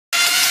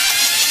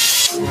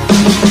আসসালামু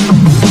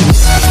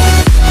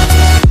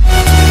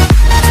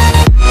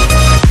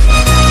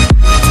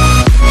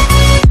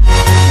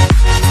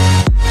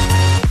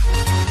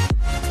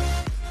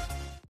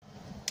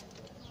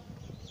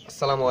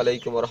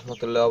আলাইকুম ওয়া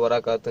রাহমাতুল্লাহি ওয়া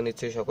বারাকাতুহু।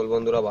 নিশ্চয়ই সকল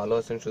বন্ধুরা ভালো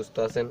আছেন, সুস্থ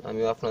আছেন।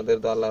 আমিও আপনাদের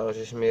দোয়া আল্লাহর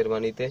অশেষ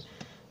মেহেরবানিতে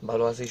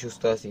ভালো আছি,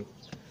 সুস্থ আছি।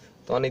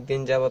 তো অনেকদিন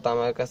যাবত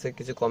আমার কাছে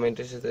কিছু কমেন্ট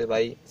এসেছে,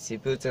 ভাই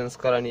সিপিইউ চেঞ্জ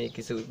করা নিয়ে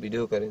কিছু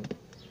ভিডিও করেন।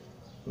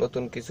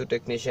 নতুন কিছু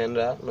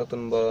টেকনিশিয়ানরা, নতুন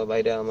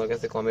ভাইরা আমার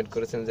কাছে কমেন্ট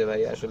করেছেন যে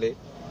ভাই আসলে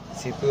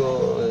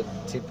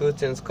সিপিইউ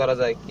চেঞ্জ করা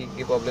যায়, কি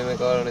কি প্রবলেমের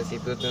কারণে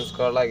সিপিইউ চেঞ্জ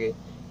করা লাগে,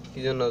 কি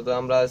জন্য। তো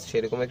আমরা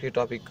সেরকম একটি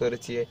টপিক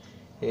করেছি।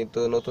 তো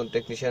নতুন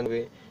টেকনিশিয়ান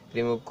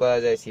রিমুভ করা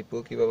যায়, সিপিইউ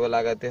কিভাবে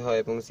লাগাতে হয়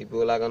এবং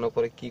সিপিইউ লাগানোর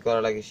পরে কি করা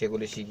লাগে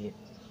সেগুলি শিখি।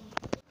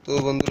 তো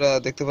বন্ধুরা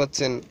দেখতে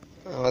পাচ্ছেন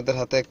আমাদের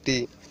হাতে একটি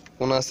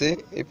ফোন আছে।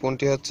 এই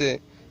ফোনটি হচ্ছে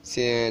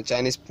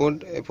চাইনিজ ফোন।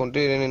 এই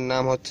ফোনটির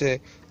নাম হচ্ছে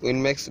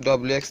উইনম্যাক্স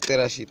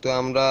WX83। তো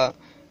আমরা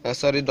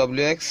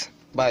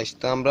WX22।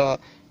 তো আমরা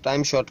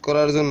টাইম শর্ট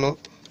করার জন্য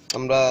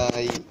আমরা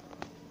এই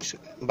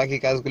বাকি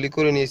কাজগুলি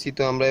করে নিয়েছি।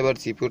 তো আমরা এবার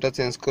সিপিইউটা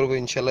চেঞ্জ করবো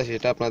ইনশাল্লাহ,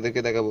 সেটা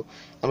আপনাদেরকে দেখাবো।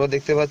 আমরা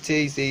দেখতে পাচ্ছি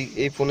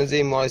এই ফোনে যে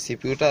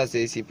সিপিইউটা আছে,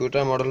 এই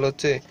সিপিইউটার মডেল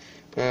হচ্ছে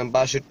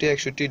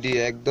 6261D।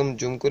 একদম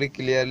জুম করে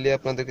ক্লিয়ারলি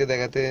আপনাদেরকে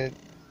দেখাতে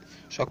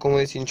সক্ষম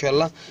হয়েছি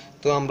ইনশাল্লাহ।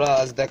 তো আমরা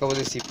আজ দেখাবো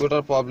যে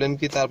সিপিইউটার প্রবলেম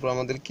কি, তারপর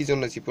আমাদের কি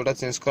জন্য সিপিইউটা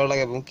চেঞ্জ করা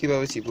লাগে এবং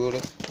কিভাবে সিপিইউটা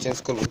চেঞ্জ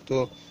করবো। তো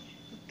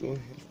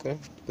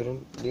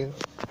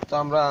তো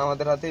আমরা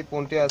আমাদের হাতে এই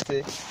ফোনটি আছে।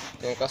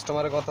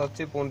 কাস্টমারের কথা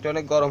হচ্ছে ফোনটি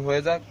অনেক গরম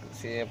হয়ে যাক,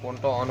 সে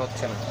ফোনটা অন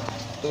হচ্ছে না।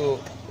 তো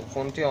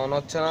ফোনটি অন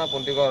হচ্ছে না,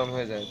 ফোনটি গরম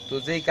হয়ে যায়। তো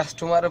যেই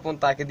কাস্টমারের ফোন,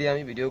 তাকে দিয়ে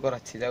আমি ভিডিও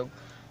করাচ্ছি। যাও,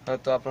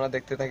 তো আপনারা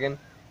দেখতে থাকেন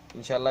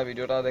ইনশাল্লাহ।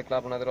 ভিডিওটা দেখলে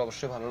আপনাদের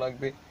অবশ্যই ভালো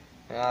লাগবে।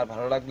 আর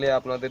ভালো লাগলে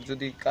আপনাদের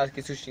যদি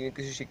কিছু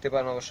শিখতে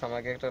পারেন, অবশ্যই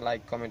আমাকে একটা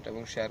লাইক, কমেন্ট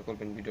এবং শেয়ার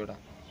করবেন ভিডিওটা।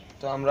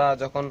 তো আমরা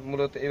যখন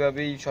মূলত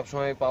এভাবেই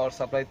সবসময় পাওয়ার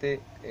সাপ্লাইতে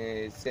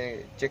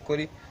চেক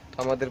করি। তো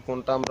আমাদের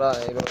ফোনটা আমরা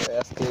এভাবে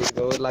আজকে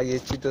এইভাবে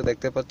লাগিয়েছি। তো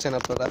দেখতে পাচ্ছেন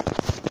আপনারা,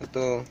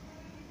 তো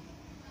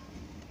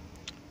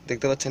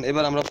দেখতে পাচ্ছেন।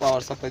 এবার আমরা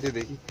পাওয়ার সাপ্লাইতে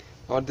দেখি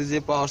আমাদের যে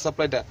পাওয়ার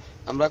সাপ্লাইটা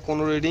আমরা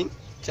কোনো রিডিং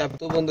চাপ।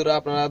 তো বন্ধুরা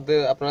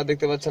আপনারা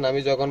দেখতে পাচ্ছেন, আমি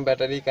যখন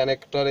ব্যাটারি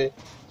কানেক্টরে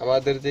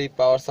আমাদের যেই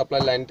পাওয়ার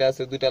সাপ্লাই লাইনটা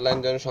আছে, দুইটা লাইন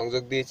যখন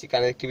সংযোগ দিয়েছি,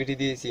 কানেক্টিভিটি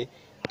দিয়েছি,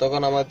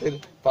 তখন আমাদের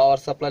পাওয়ার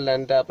সাপ্লাই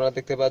লাইনটা আপনারা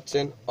দেখতে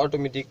পাচ্ছেন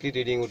অটোমেটিকলি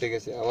রিডিং উঠে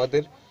গেছে।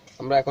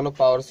 আমরা এখনো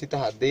পাওয়ার সিতে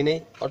হাত দিই নেই,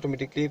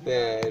 অটোমেটিকলি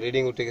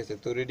রিডিং উঠে গেছে।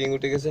 তো রিডিং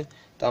উঠে গেছে,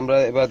 তো আমরা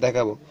এবার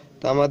দেখাবো।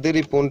 তো আমাদের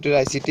এই ফোনটির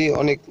আইসিটি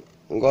অনেক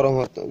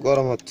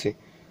গরম হচ্ছে।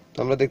 তো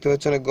আমরা দেখতে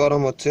পাচ্ছি অনেক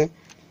গরম হচ্ছে,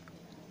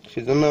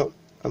 সেজন্য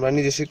আমরা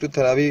নিজস্ব একটু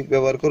থেরাপি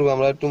ব্যবহার করব।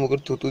 আমরা একটু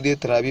মুখের থুতু দিয়ে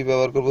থেরাপি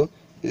ব্যবহার করব।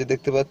 এই যে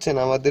দেখতে পাচ্ছেন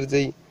আমাদের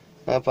যেই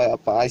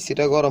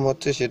আইসিটা গরম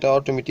হচ্ছে, সেটা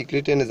অটোমেটিকলি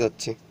টেনে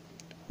যাচ্ছে।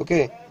 ওকে,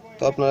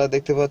 তো আপনারা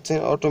দেখতে পাচ্ছেন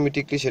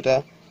অটোমেটিকলি সেটা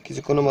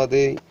কিছুক্ষণের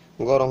মধ্যেই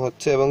গরম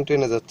হচ্ছে এবং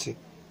টেনে যাচ্ছে।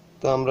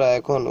 তো আমরা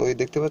এখন ওই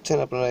দেখতে পাচ্ছেন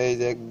আপনারা, এই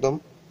যে একদম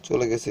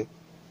চলে গেছে।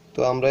 তো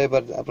আমরা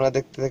এবার আপনারা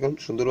দেখতে থাকেন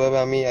সুন্দরভাবে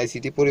আমি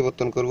আইসিটি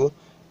পরিবর্তন করব।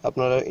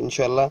 আপনারা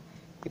ইনশাল্লাহ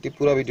এটি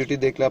পুরো ভিডিওটি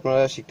দেখলে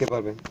আপনারা শিখতে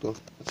পারবেন। তো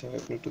আচ্ছা,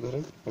 আপনি একটু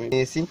ধরেন, আমি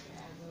নিয়েছি।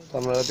 তো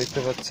আপনারা দেখতে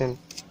পাচ্ছেন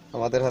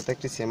আমাদের হাতে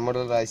একটি সেম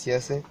মডেলের আইসি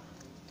আছে।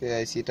 তো এই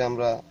আইসিটা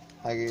আমরা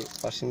আগে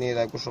পাশে নিয়ে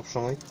রাখবো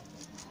সবসময়।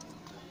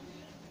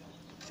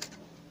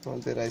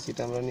 আমাদের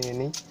আইসিটা আমরা নিয়ে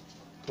নিই।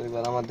 তো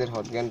এবার আমাদের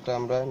হটগানটা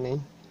আমরা নিই,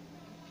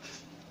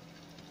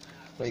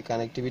 এই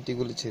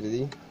কানেক্টিভিটিগুলো ছেড়ে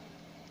দিই।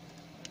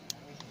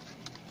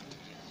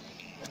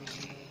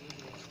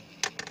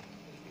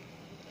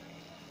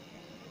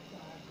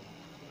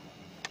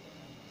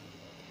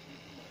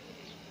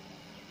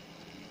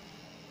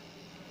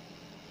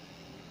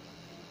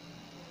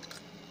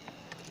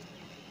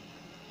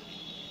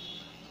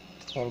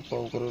 অল্প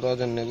করে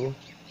রজন নেব।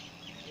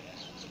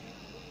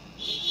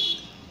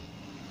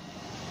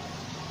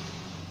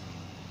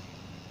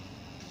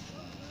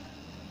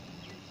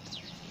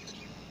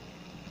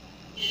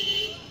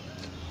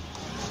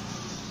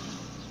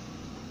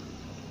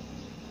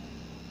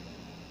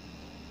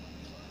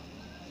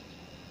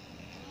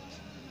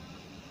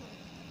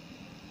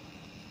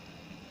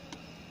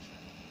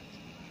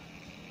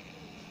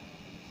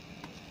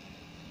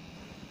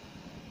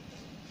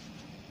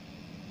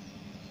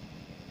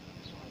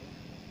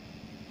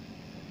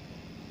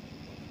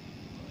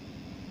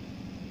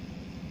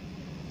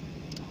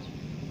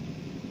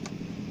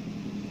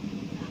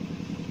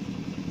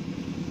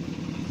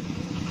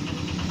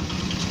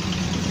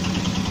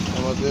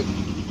 আমাদের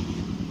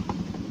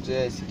যে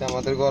আইসিটা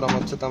আমাদের গরম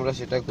হচ্ছে, তো আমরা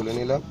সেটা খুলে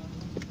নিলাম।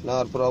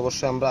 নেওয়ার পর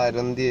অবশ্যই আমরা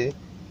আয়রন দিয়ে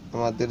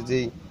আমাদের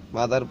যেই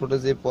মাদারবোর্ডে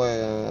যে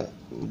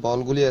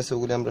বলগুলি আছে,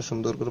 ওগুলি আমরা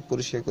সুন্দর করে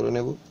পরিষ্কার করে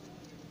নেব।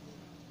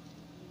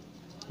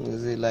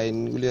 যে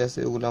লাইনগুলি আছে,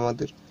 ওগুলো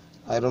আমাদের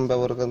আয়রন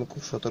ব্যবহার করতে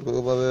খুব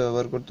সতর্কভাবে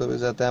ব্যবহার করতে হবে,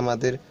 যাতে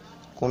আমাদের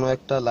কোনো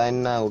একটা লাইন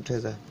না উঠে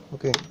যায়।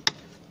 ওকে,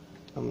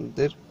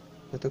 আমাদের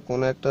যাতে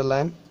কোনো একটা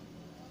লাইন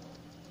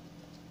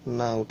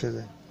না উঠে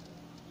যায়।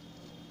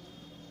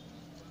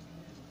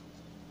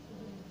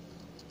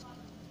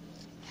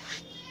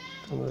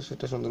 আমরা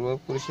সেটা সুন্দরভাবে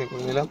পরিষ্কার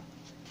করে নিলাম।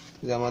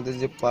 যে আমাদের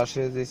যে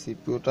পাশে যে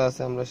সিপিইউটা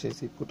আছে, আমরা সেই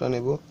সিপিইউটা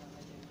নেব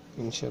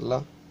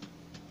ইনশাল্লাহ।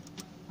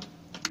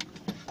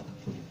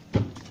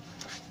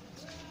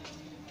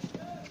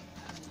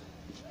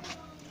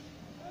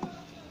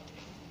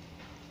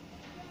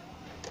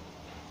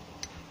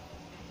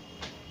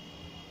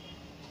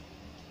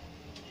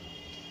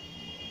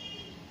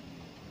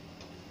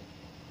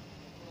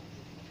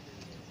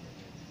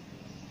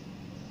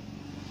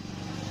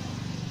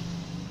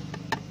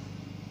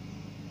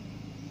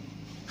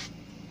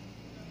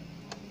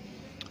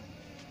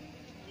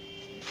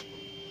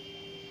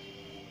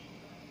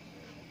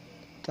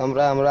 তো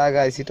আমরা আগে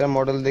আইসিটার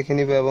মডেল দেখে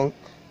নিব এবং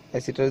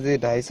আইসিটার যে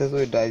ডাইস আছে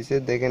ওই ডাইসে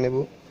দেখে নেব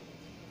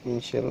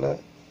ইনশাআল্লাহ।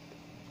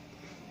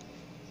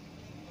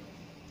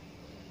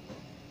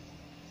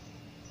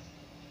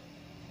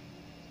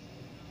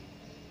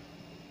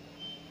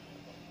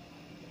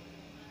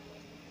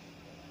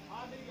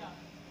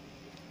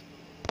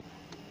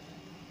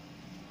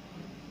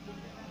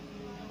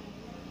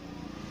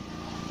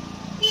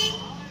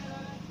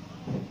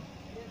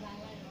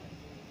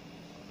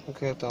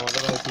 ওকে, তো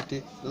আমাদের আইসিটি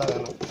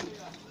লাগানো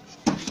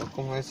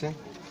সক্ষম হয়েছে।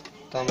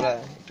 তো আমরা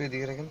একটু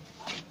এদিকে রাখেন,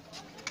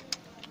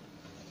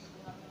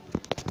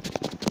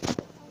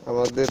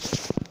 আমাদের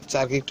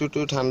চার্জ একটু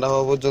ঠান্ডা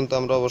হওয়া পর্যন্ত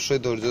আমরা অবশ্যই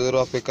ধৈর্য ধরে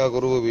অপেক্ষা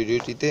করব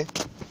ভিডিওটিতে।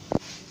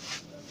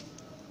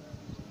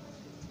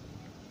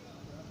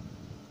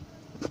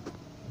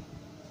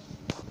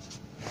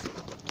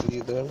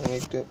 আমি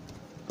একটু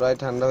প্রায়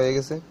ঠান্ডা হয়ে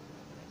গেছে,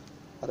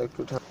 আর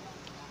একটু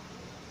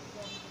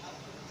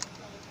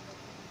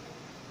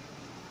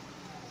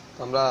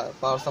আমরা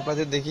পাওয়ার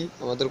সাপ্লাইতে দেখি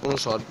আমাদের কোনো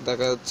শর্ট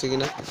দেখা যাচ্ছে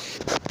কিনা।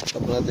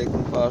 আপনারা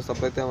দেখুন পাওয়ার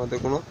সাপ্লাইতে আমাদের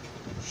কোনো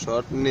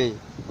শর্ট নেই।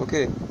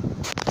 ওকে,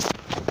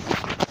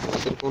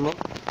 আমাদের কোনো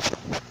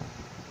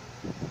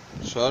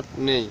শর্ট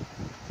নেই।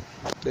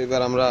 তো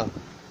এবার আমরা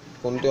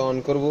ফোনটি অন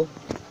করব।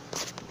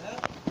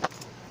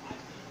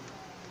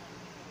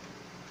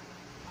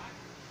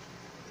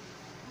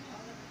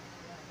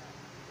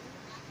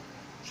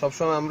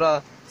 সবসময় আমরা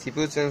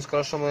সিপিইউ চেঞ্জ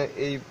করার সময়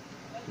এই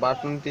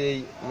বাটনটি, এই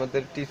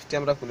আমাদের টিপসটি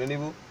আমরা খুলে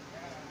নিব।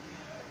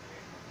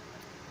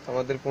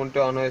 আমাদের ফোনটি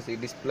অন হয়েছে,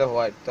 ডিসপ্লে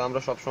হোয়াইট। তো আমরা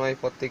সবসময়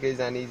প্রত্যেকেই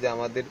জানি যে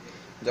আমাদের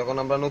যখন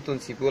আমরা নতুন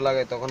সিপিইউ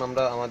লাগাই তখন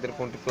আমাদের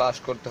ফোনটি ফ্লাশ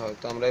করতে হয়।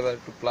 তো আমরা এবার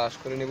একটু ফ্লাশ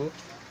করে নিব।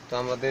 তো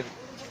আমাদের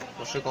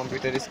অবশ্যই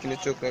কম্পিউটার স্ক্রিনে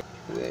চোখ,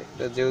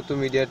 এটা যেহেতু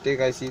মিডিয়াটেক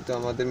আইসি, তো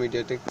আমাদের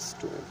মিডিয়াটেক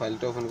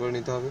ফাইলটা ওপেন করে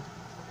নিতে হবে।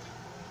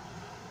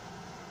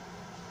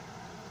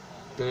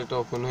 এটা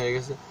ওপেন হয়ে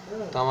গেছে।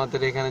 তো আমাদের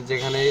এখানে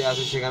যেখানেই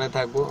আছে সেখানে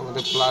থাকবো,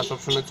 আমাদের প্লাস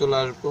অপশনে চলে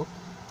আসবো।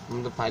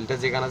 আমাদের ফাইলটা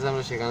যেখানে আছে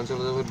আমরা সেখানে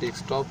চলে যাবো,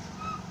 ডেস্কটপ।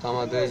 তো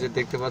আমাদের যে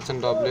দেখতে পাচ্ছেন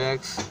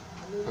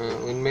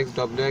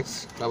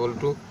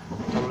WX-WX22।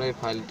 তো আমরা এই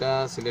ফাইলটা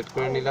সিলেক্ট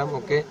করে নিলাম।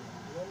 ওকে,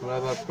 আমরা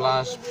এবার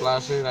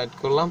প্লাসে রাইট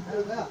করলাম।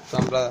 তো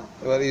আমরা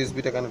এবার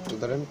ইউএসবিটা কানেক্ট করে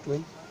ধরেন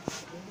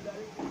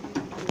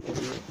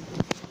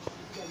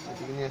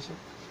নিয়ে আসি।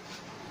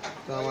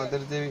 তো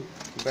আমাদের যে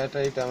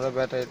ব্যাটারিটা, আমরা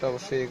ব্যাটারিটা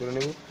অবশ্যই করে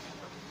নেব,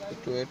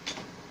 একটু ওয়েট।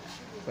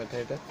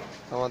 ব্যাটারিটা,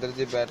 আমাদের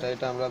যে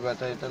ব্যাটারিটা, আমরা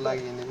ব্যাটারিটা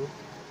লাগিয়ে নেব।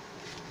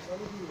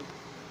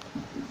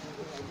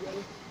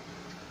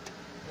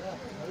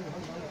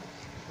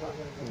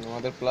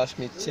 আমাদের প্লাস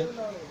নিচ্ছে,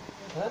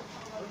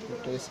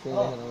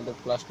 আমাদের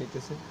প্লাস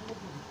নিতেছে।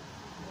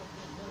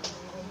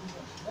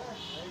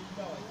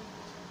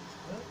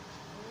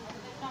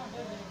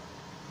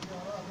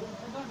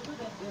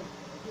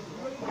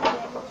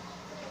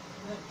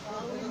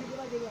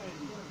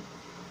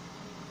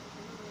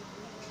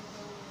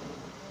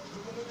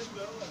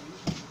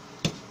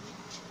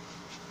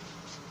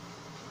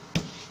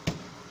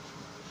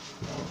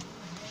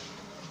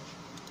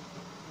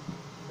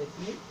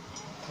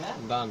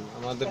 ডান,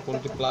 আমাদের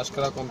ফোনটি ফ্লাশ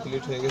করা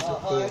কমপ্লিট হয়ে গেছে।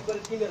 তো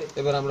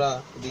এবার আমরা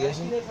দিয়ে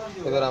আসি,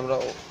 এবার আমরা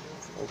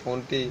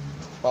ফোনটি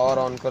পাওয়ার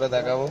অন করে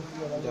দেখাবো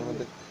যে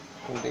আমাদের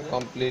ফোনটি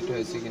কমপ্লিট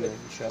হয়েছে কিনা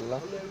ইনশাআল্লাহ।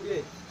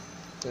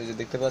 তো এই যে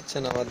দেখতে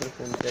পাচ্ছেন আমাদের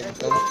ফোনটি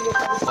একদম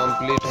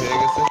কমপ্লিট হয়ে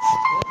গেছে।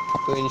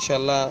 তো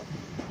ইনশাআল্লাহ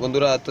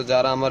বন্ধুরা, তো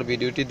যারা আমার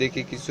ভিডিওটি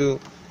দেখে কিছু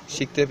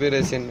শিখতে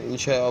পেরেছেন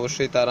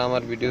অবশ্যই তারা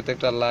আমার ভিডিওতে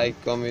একটা লাইক,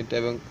 কমেন্ট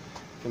এবং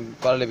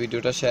পারলে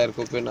ভিডিওটা শেয়ার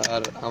করবেন।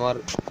 আর আমার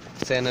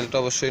চ্যানেলটা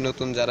অবশ্যই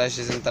নতুন যারা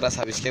এসেছেন তারা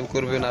সাবস্ক্রাইব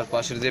করবেন, আর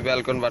পাশের যে বেল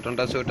আইকন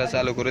বাটনটা আছে ওটা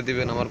চালু করে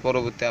দিবেন আমার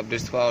পরবর্তী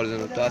আপডেটস পাওয়ার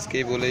জন্য। তো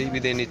আজকেই বলেই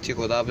বিদায় নিচ্ছি,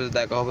 খোদা হাফেজ,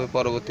 দেখা হবে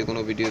পরবর্তী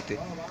কোনো ভিডিওতে।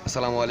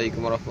 আসসালামু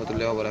আলাইকুম ওয়া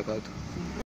রাহমাতুল্লাহি ওয়া বারাকাতুহু।